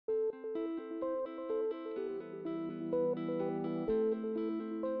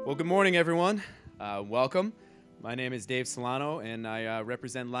Well, good morning, everyone. Welcome. My name is Dave Solano, and I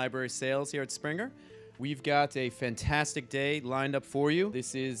represent library sales here at Springer. We've got a fantastic day lined up for you.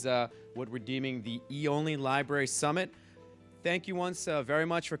 This is what we're deeming the E-Only Library Summit. Thank you once very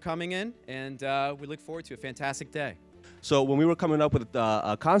much for coming in, and we look forward to a fantastic day. So when we were coming up with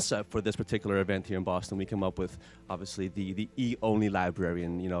a concept for this particular event here in Boston, we came up with, obviously, the E-Only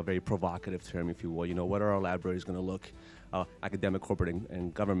Librarian, a very provocative term, if you will. What are our libraries going to look, academic, corporate,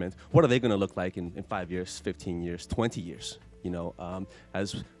 and government, what are they going to look like in 5 years, 15 years, 20 years,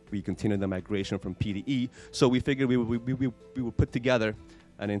 as we continue the migration from P to E. So we figured we would put together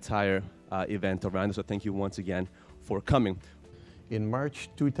an entire event around it. So thank you once again for coming. In March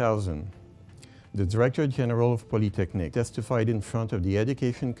 2000, the Director General of Polytechnic testified in front of the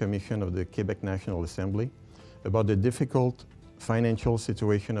Education Commission of the Quebec National Assembly about the difficult financial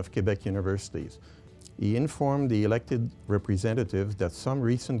situation of Quebec universities. He informed the elected representatives that some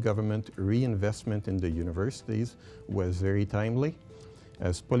recent government reinvestment in the universities was very timely,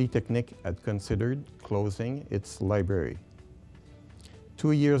 as Polytechnic had considered closing its library.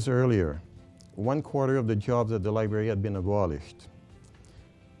 2 years earlier, 1/4 of the jobs at the library had been abolished.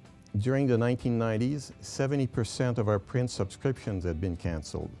 During the 1990s, 70% of our print subscriptions had been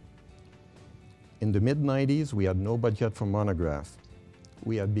canceled. In the mid-90s, we had no budget for monograph.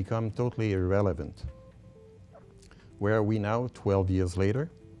 We had become totally irrelevant. Where are we now, 12 years later?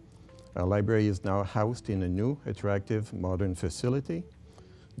 Our library is now housed in a new, attractive, modern facility.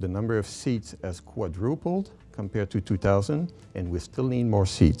 The number of seats has quadrupled compared to 2000, and we still need more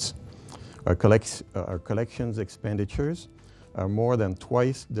seats. Our collections expenditures are more than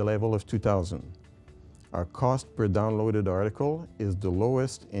twice the level of 2000. Our cost per downloaded article is the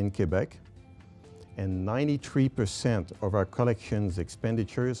lowest in Quebec, and 93% of our collections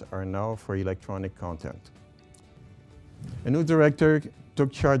expenditures are now for electronic content. A new director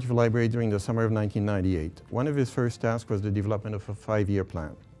took charge of the library during the summer of 1998. One of his first tasks was the development of a 5-year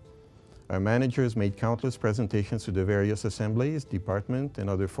plan. Our managers made countless presentations to the various assemblies, departments, and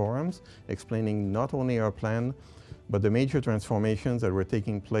other forums, explaining not only our plan, but the major transformations that were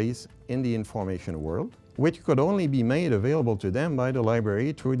taking place in the information world, which could only be made available to them by the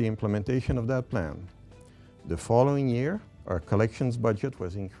library through the implementation of that plan. The following year, our collections budget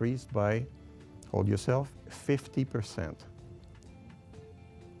was increased by, hold yourself, 50%.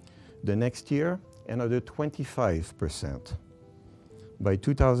 The next year, another 25%. By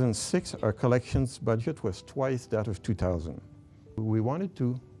 2006, our collections budget was twice that of 2000. We wanted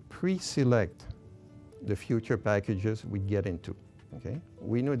to pre-select the future packages we'd get into. Okay?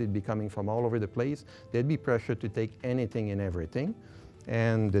 We knew they'd be coming from all over the place. There'd be pressure to take anything and everything.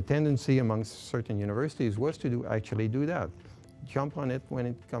 And the tendency amongst certain universities was to actually do that. Jump on it when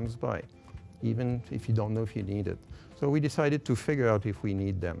it comes by, even if you don't know if you need it. So we decided to figure out if we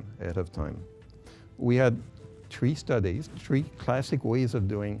need them ahead of time. We had 3 studies, 3 classic ways of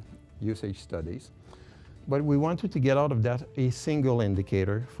doing usage studies. But we wanted to get out of that a single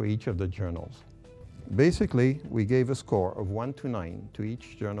indicator for each of the journals. Basically, we gave a score of 1 to 9 to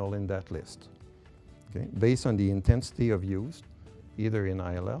each journal in that list, okay, based on the intensity of use, either in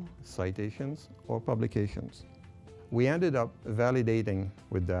ILL, citations, or publications. We ended up validating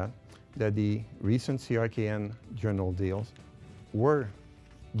with that the recent CRKN journal deals were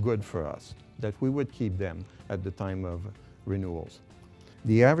good for us, that we would keep them at the time of renewals.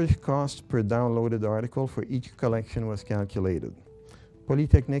 The average cost per downloaded article for each collection was calculated.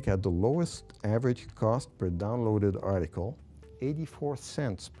 Polytechnic had the lowest average cost per downloaded article, 84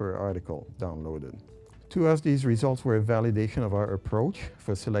 cents per article downloaded. To us, these results were a validation of our approach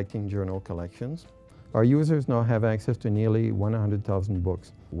for selecting journal collections. Our users now have access to nearly 100,000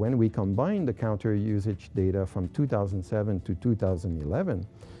 books. When we combine the counter usage data from 2007 to 2011,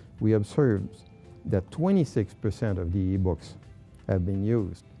 we observed that 26% of the eBooks have been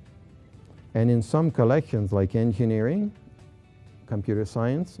used. And in some collections like engineering, computer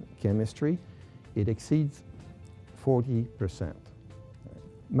science, chemistry, it exceeds 40%.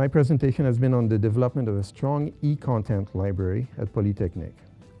 My presentation has been on the development of a strong e-content library at Polytechnic.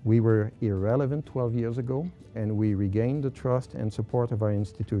 We were irrelevant 12 years ago, and we regained the trust and support of our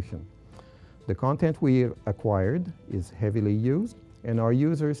institution. The content we acquired is heavily used, and our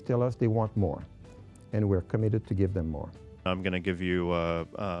users tell us they want more, and we're committed to give them more. I'm going to give you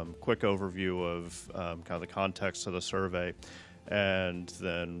a quick overview of kind of the context of the survey, and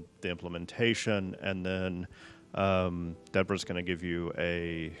then the implementation, and then Deborah's going to give you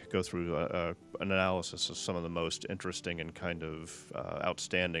go through an analysis of some of the most interesting and kind of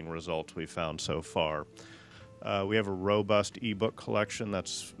outstanding results we've found so far. We have a robust ebook collection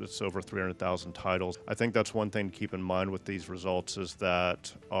that's over 300,000 titles. I think that's one thing to keep in mind with these results is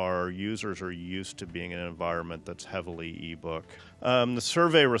that our users are used to being in an environment that's heavily ebook. The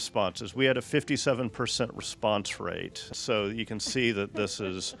survey responses, we had a 57% response rate. So you can see that this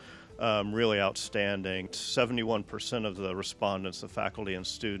is really outstanding. 71% of the respondents, the faculty and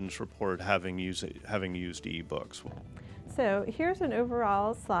students, reported having used eBooks. So here's an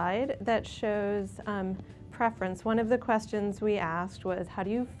overall slide that shows preference. One of the questions we asked was, how do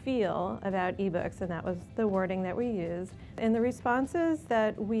you feel about eBooks? And that was the wording that we used. And the responses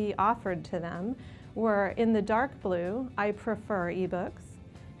that we offered to them were, in the dark blue, I prefer eBooks.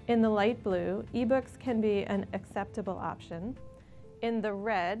 In the light blue, eBooks can be an acceptable option. In the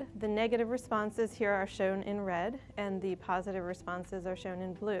red, the negative responses here are shown in red, and the positive responses are shown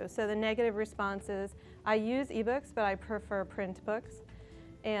in blue. So the negative responses, I use eBooks, but I prefer print books.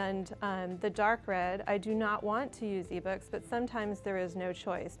 And the dark red, I do not want to use eBooks, but sometimes there is no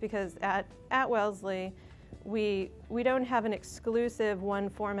choice, because at Wellesley, we don't have an exclusive one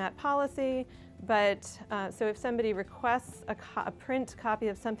format policy, but so if somebody requests a print copy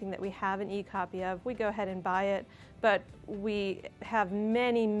of something that we have an e-copy of, we go ahead and buy it, but we have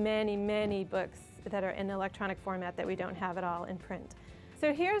many, many, many books that are in electronic format that we don't have at all in print.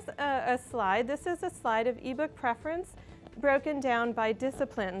 So here's a slide. This is a slide of ebook preference broken down by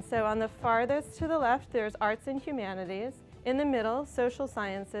discipline. So on the farthest to the left, there's arts and humanities. In the middle, social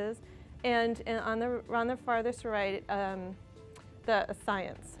sciences, and on the farthest right, the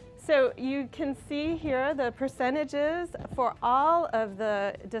science. So you can see here the percentages for all of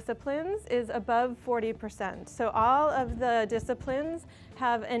the disciplines is above 40%. So all of the disciplines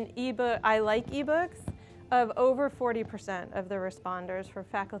have an ebook, I like ebooks, of over 40% of the responders for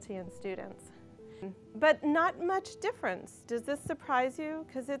faculty and students. But not much difference. Does this surprise you?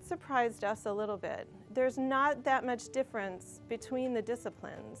 Because it surprised us a little bit. There's not that much difference between the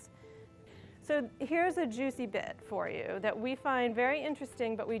disciplines. So here's a juicy bit for you that we find very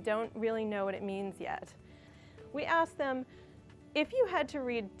interesting, but we don't really know what it means yet. We asked them, if you had to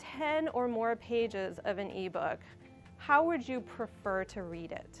read 10 or more pages of an ebook, how would you prefer to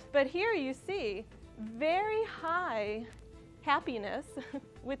read it? But here you see very high happiness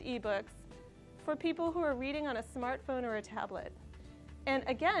with ebooks for people who are reading on a smartphone or a tablet. And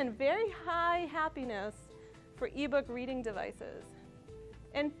again, very high happiness for ebook reading devices.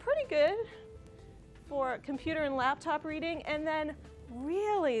 And pretty good for computer and laptop reading, and then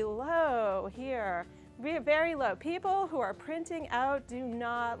really low here, very low. People who are printing out do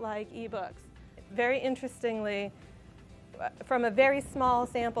not like ebooks. Very interestingly, from a very small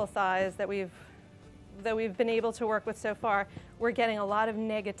sample size that we've been able to work with so far, we're getting a lot of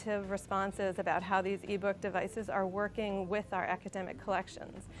negative responses about how these ebook devices are working with our academic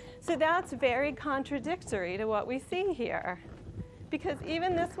collections. So that's very contradictory to what we see here, because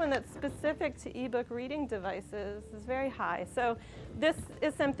even this one that's specific to ebook reading devices is very high. So this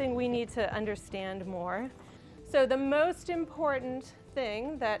is something we need to understand more. So the most important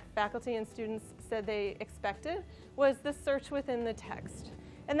thing that faculty and students said they expected was the search within the text.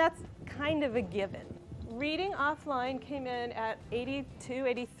 And that's kind of a given. Reading offline came in at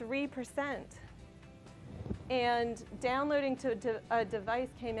 83%. And downloading to a device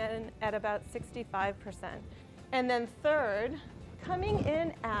came in at about 65%. And then third, coming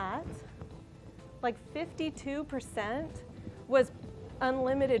in at like 52% was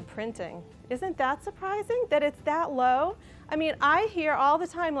unlimited printing. Isn't that surprising that it's that low? I mean, I hear all the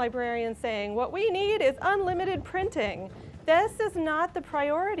time librarians saying, what we need is unlimited printing. This is not the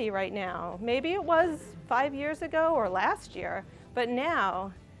priority right now. Maybe it was 5 years ago or last year, but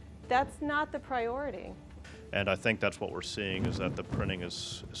now that's not the priority. And I think that's what we're seeing, is that the printing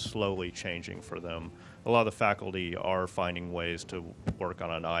is slowly changing for them. A lot of the faculty are finding ways to work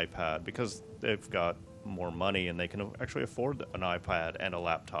on an iPad because they've got more money and they can actually afford an iPad and a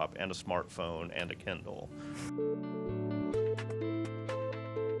laptop and a smartphone and a Kindle.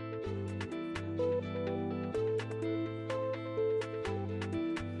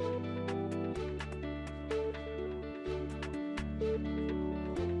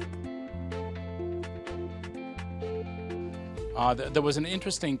 There was an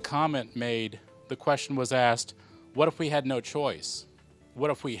interesting comment made. The question was asked, what if we had no choice? What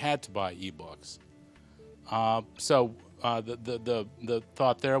if we had to buy ebooks? So the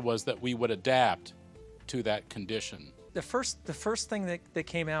thought there was that we would adapt to that condition. The first thing that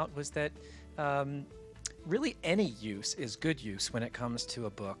came out was that really any use is good use when it comes to a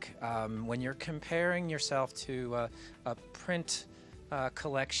book. When you're comparing yourself to a print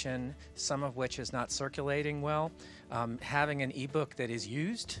collection, some of which is not circulating well, having an ebook that is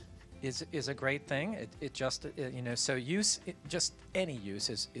used is a great thing. It just you know, so just any use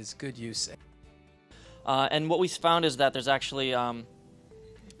is good use. And what we found is that there's actually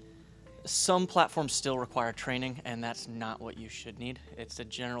some platforms still require training, and that's not what you should need. It's a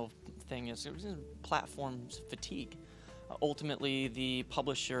general thing is platforms fatigue. Ultimately, the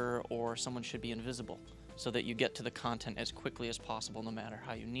publisher or someone should be invisible so that you get to the content as quickly as possible no matter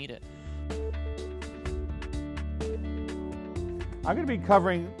how you need it. I'm going to be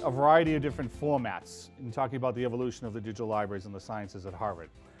covering a variety of different formats and talking about the evolution of the digital libraries and the sciences at Harvard.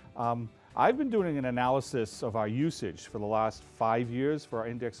 I've been doing an analysis of our usage for the last 5 years for our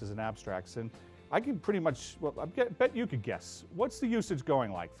indexes and abstracts, and I can pretty much, well, I bet you could guess. What's the usage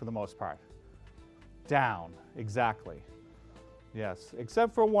going like for the most part? Down, exactly. Yes,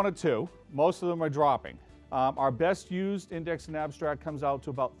 except for 1 or 2. Most of them are dropping. Our best used index and abstract comes out to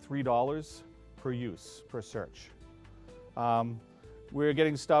about $3 per use, per search. We're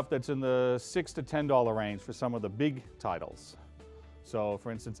getting stuff that's in the $6 to $10 range for some of the big titles. So,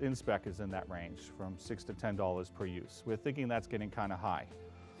 for instance, InSpec is in that range, from $6 to $10 per use. We're thinking that's getting kind of high.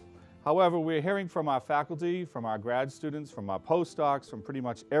 However, we're hearing from our faculty, from our grad students, from our postdocs, from pretty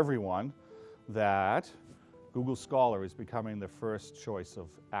much everyone that Google Scholar is becoming the first choice of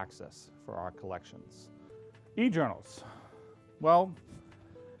access for our collections. E-journals. Well,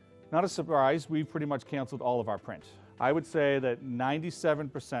 not a surprise, we've pretty much canceled all of our print. I would say that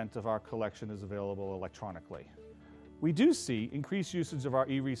 97% of our collection is available electronically. We do see increased usage of our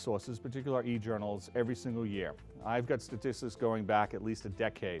e-resources, particularly our e-journals, every single year. I've got statistics going back at least a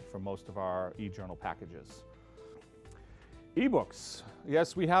decade for most of our e-journal packages. eBooks.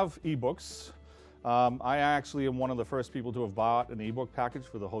 Yes, we have eBooks. I actually am one of the first people to have bought an ebook package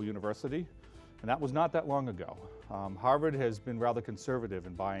for the whole university, and that was not that long ago. Harvard has been rather conservative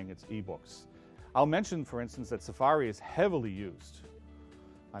in buying its ebooks. I'll mention, for instance, that Safari is heavily used.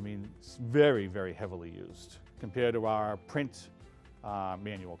 I mean, it's very, very heavily used compared to our print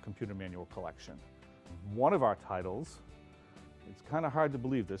manual, computer manual collection. One of our titles, it's kind of hard to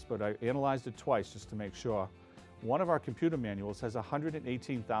believe this, but I analyzed it twice just to make sure. One of our computer manuals has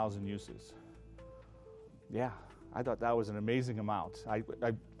 118,000 uses. Yeah, I thought that was an amazing amount.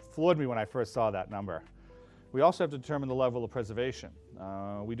 It floored me when I first saw that number. We also have to determine the level of preservation.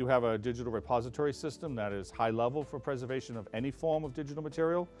 We do have a digital repository system that is high level for preservation of any form of digital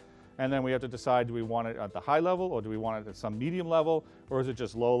material. And then we have to decide, do we want it at the high level, or do we want it at some medium level, or is it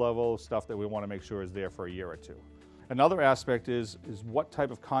just low level stuff that we want to make sure is there for a year or two? Another aspect is what type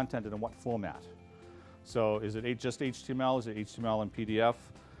of content and in what format. So is it just HTML? Is it HTML and PDF?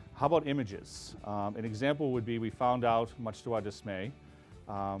 How about images? An example would be, we found out, much to our dismay,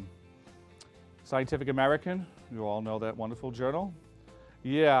 Scientific American, you all know that wonderful journal.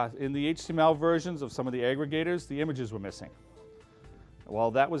 Yeah, in the HTML versions of some of the aggregators, the images were missing.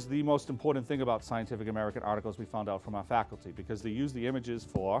 Well, that was the most important thing about Scientific American articles we found out from our faculty, because they use the images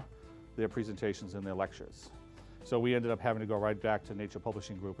for their presentations and their lectures. So we ended up having to go right back to Nature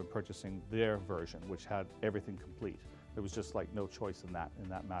Publishing Group and purchasing their version, which had everything complete. There was just like no choice in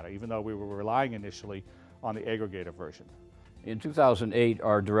that matter, even though we were relying initially on the aggregator version. In 2008,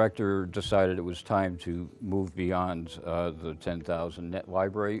 our director decided it was time to move beyond the 10,000 net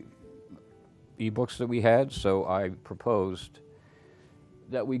library ebooks that we had, so I proposed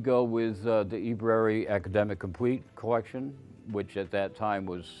that we go with the eBrary Academic Complete collection, which at that time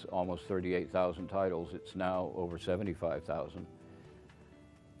was almost 38,000 titles. It's now over 75,000.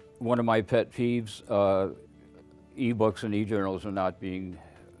 One of my pet peeves, ebooks and e-journals are not being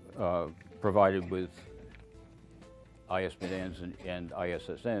provided with ISBNs and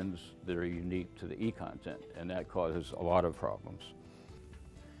ISSNs that are unique to the e-content, and that causes a lot of problems.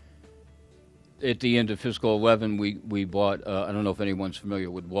 At the end of fiscal 11, we bought, I don't know if anyone's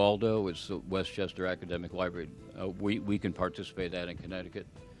familiar with Waldo, it's the Westchester Academic Library. We can participate in that in Connecticut.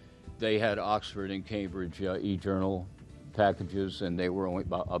 They had Oxford and Cambridge e-journal packages, and they were only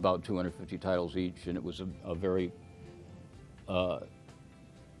about 250 titles each, and it was a very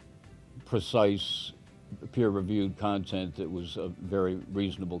precise, peer-reviewed content that was a very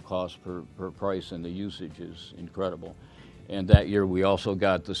reasonable cost per price, and the usage is incredible. And that year we also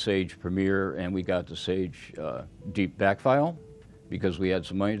got the Sage Premier, and we got the Sage Deep Backfile because we had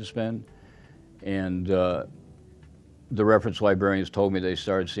some money to spend. And the reference librarians told me they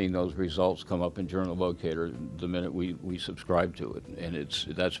started seeing those results come up in Journal Locator the minute we subscribed to it, and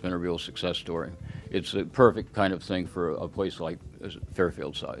that's been a real success story. It's a perfect kind of thing for a place like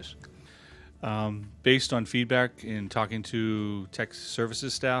Fairfield size. Based on feedback in talking to tech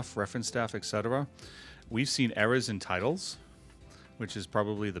services staff, reference staff, etc., we've seen errors in titles, which is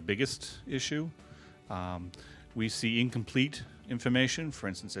probably the biggest issue. We see incomplete information. For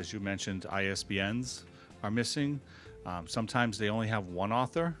instance, as you mentioned, ISBNs are missing. Sometimes they only have one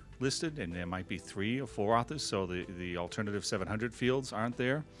author listed, and there might be 3 or 4 authors, so the alternative 700 fields aren't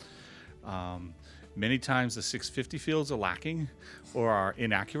there. Many times the 650 fields are lacking or are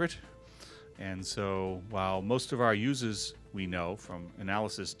inaccurate. And so while most of our users, we know from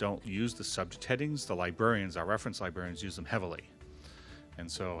analysis, don't use the subject headings, the librarians, our reference librarians, use them heavily.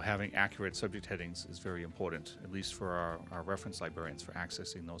 And so having accurate subject headings is very important, at least for our reference librarians, for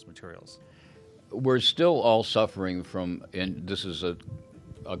accessing those materials. We're still all suffering from, and this is a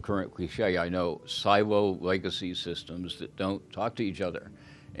current cliche, I know, silo legacy systems that don't talk to each other.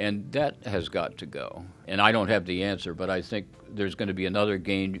 And that has got to go. And I don't have the answer, but I think there's going to be another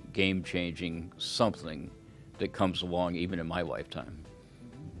game-changing something that comes along even in my lifetime.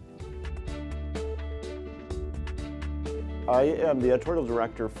 I am the editorial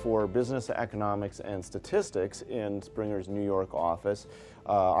director for Business, Economics, and Statistics in Springer's New York office.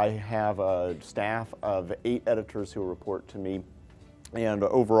 I have a staff of 8 editors who report to me. And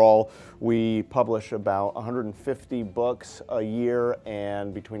overall, we publish about 150 books a year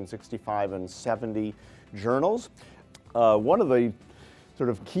and between 65 and 70 journals. One of the sort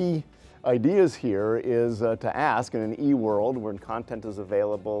of key ideas here is to ask, in an e-world where content is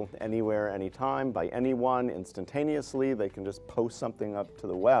available anywhere, anytime, by anyone, instantaneously, they can just post something up to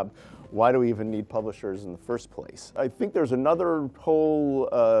the web. Why do we even need publishers in the first place? I think there's another whole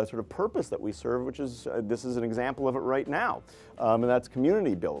sort of purpose that we serve, which is, this is an example of it right now, and that's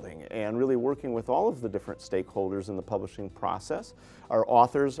community building and really working with all of the different stakeholders in the publishing process. Our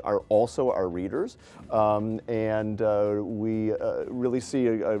authors are also our readers, and we really see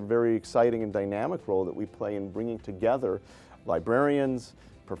a very exciting and dynamic role that we play in bringing together librarians,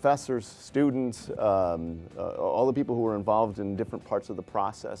 professors, students, all the people who are involved in different parts of the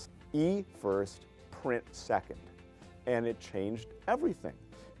process. E first, print second. And it changed everything.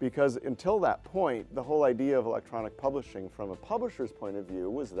 Because until that point, the whole idea of electronic publishing from a publisher's point of view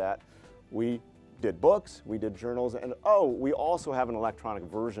was that we did books, we did journals, and oh, we also have an electronic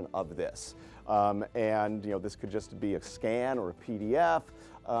version of this. And you know, this could just be a scan or a PDF,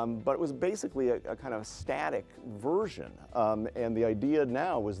 but it was basically a kind of static version. And the idea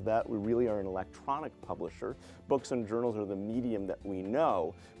now was that we really are an electronic publisher. Books and journals are the medium that we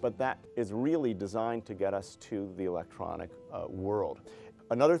know, but that is really designed to get us to the electronic world.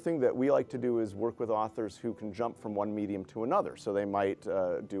 Another thing that we like to do is work with authors who can jump from one medium to another. So they might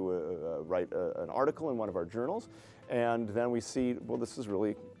write an article in one of our journals, and then we see, well, this is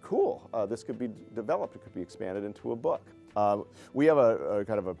really cool. This could be developed, it could be expanded into a book. We have a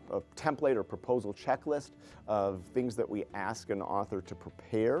kind of a template or proposal checklist of things that we ask an author to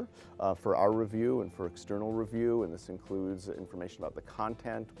prepare for our review and for external review, and this includes information about the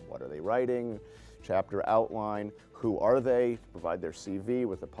content, what are they writing, chapter outline, who are they, to provide their CV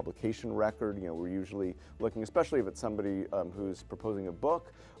with a publication record. You know, we're usually looking, especially if it's somebody who's proposing a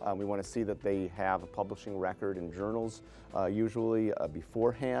book, we want to see that they have a publishing record in journals, usually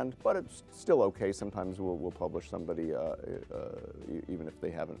beforehand, but it's still okay. Sometimes we'll publish somebody even if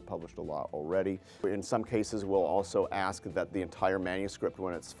they haven't published a lot already. In some cases, we'll also ask that the entire manuscript,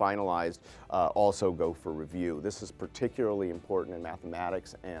 when it's finalized, also go for review. This is particularly important in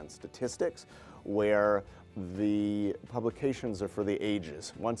mathematics and statistics, where the publications are for the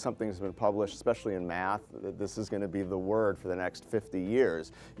ages. Once something's been published, especially in math, this is going to be the word for the next 50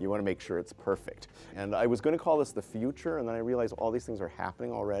 years. You want to make sure it's perfect. And I was going to call this the future, and then I realized all these things are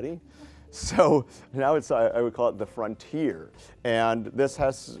happening already. So now I would call it the frontier. And this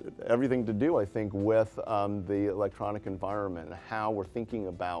has everything to do, I think, with the electronic environment and how we're thinking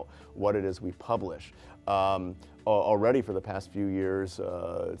about what it is we publish. Already for the past few years,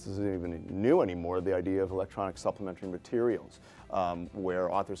 this isn't even new anymore, the idea of electronic supplementary materials, where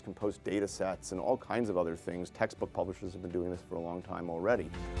authors can post data sets and all kinds of other things. Textbook publishers have been doing this for a long time already.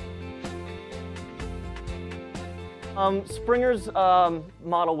 Springer's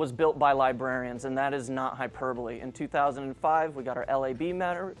model was built by librarians, and that is not hyperbole. In 2005, we got our LAB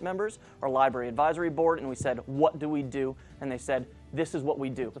members, our Library Advisory Board, and we said, what do we do? And they said, this is what we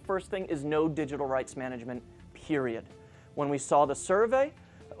do. The first thing is no digital rights management, period. When we saw the survey,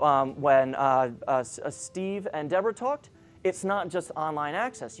 when Steve and Deborah talked, it's not just online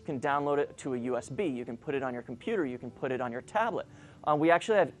access. You can download it to a USB. You can put it on your computer. You can put it on your tablet. We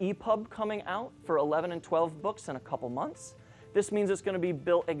actually have EPUB coming out for 11 and 12 books in a couple months. This means it's going to be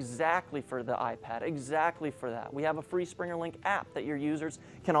built exactly for the iPad, exactly for that. We have a free Springer Link app that your users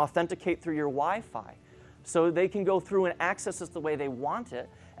can authenticate through your Wi-Fi. So they can go through and access this the way they want it,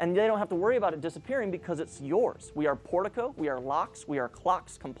 and they don't have to worry about it disappearing because it's yours. We are Portico, we are locks, we are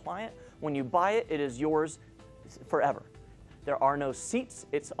clocks compliant. When you buy it, it is yours forever. There are no seats.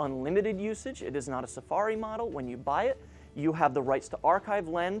 It's unlimited usage. It is not a Safari model. When you buy it, you have the rights to archive,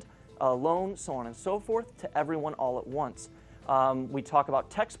 lend, loan, so on and so forth, to everyone all at once. We talk about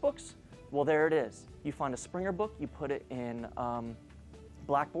textbooks. Well, there it is. You find a Springer book, you put it in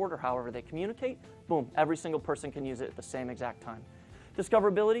Blackboard or however they communicate, boom, every single person can use it at the same exact time.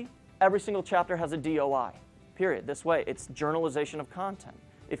 Discoverability, every single chapter has a DOI, period. This way, it's journalization of content.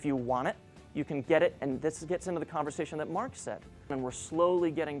 If you want it, you can get it, and this gets into the conversation that Mark said. And we're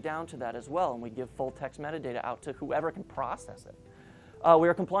slowly getting down to that as well, and we give full text metadata out to whoever can process it. We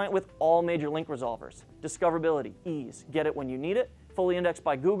are compliant with all major link resolvers. Discoverability, ease, get it when you need it, fully indexed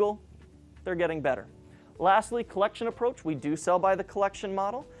by Google, they're getting better. Lastly, collection approach, we do sell by the collection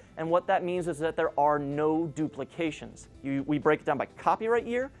model, and what that means is that there are no duplications. We break it down by copyright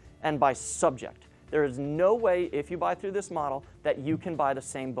year and by subject. There is no way, if you buy through this model, that you can buy the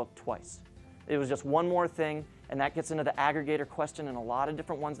same book twice. It was just one more thing, and that gets into the aggregator question and a lot of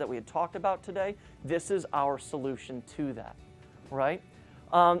different ones that we had talked about today. This is our solution to that, right?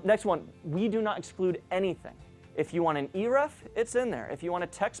 Next one, we do not exclude anything. If you want an eRef, it's in there. If you want a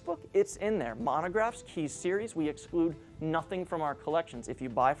textbook, it's in there. Monographs, keys series, we exclude nothing from our collections. If you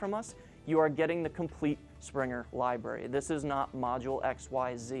buy from us, you are getting the complete Springer library. This is not module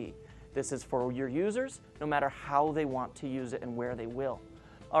XYZ. This is for your users, no matter how they want to use it and where they will.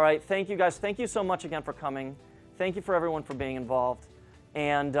 All right, thank you guys. Thank you so much again for coming. Thank you for everyone for being involved.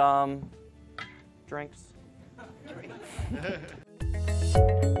 And drinks.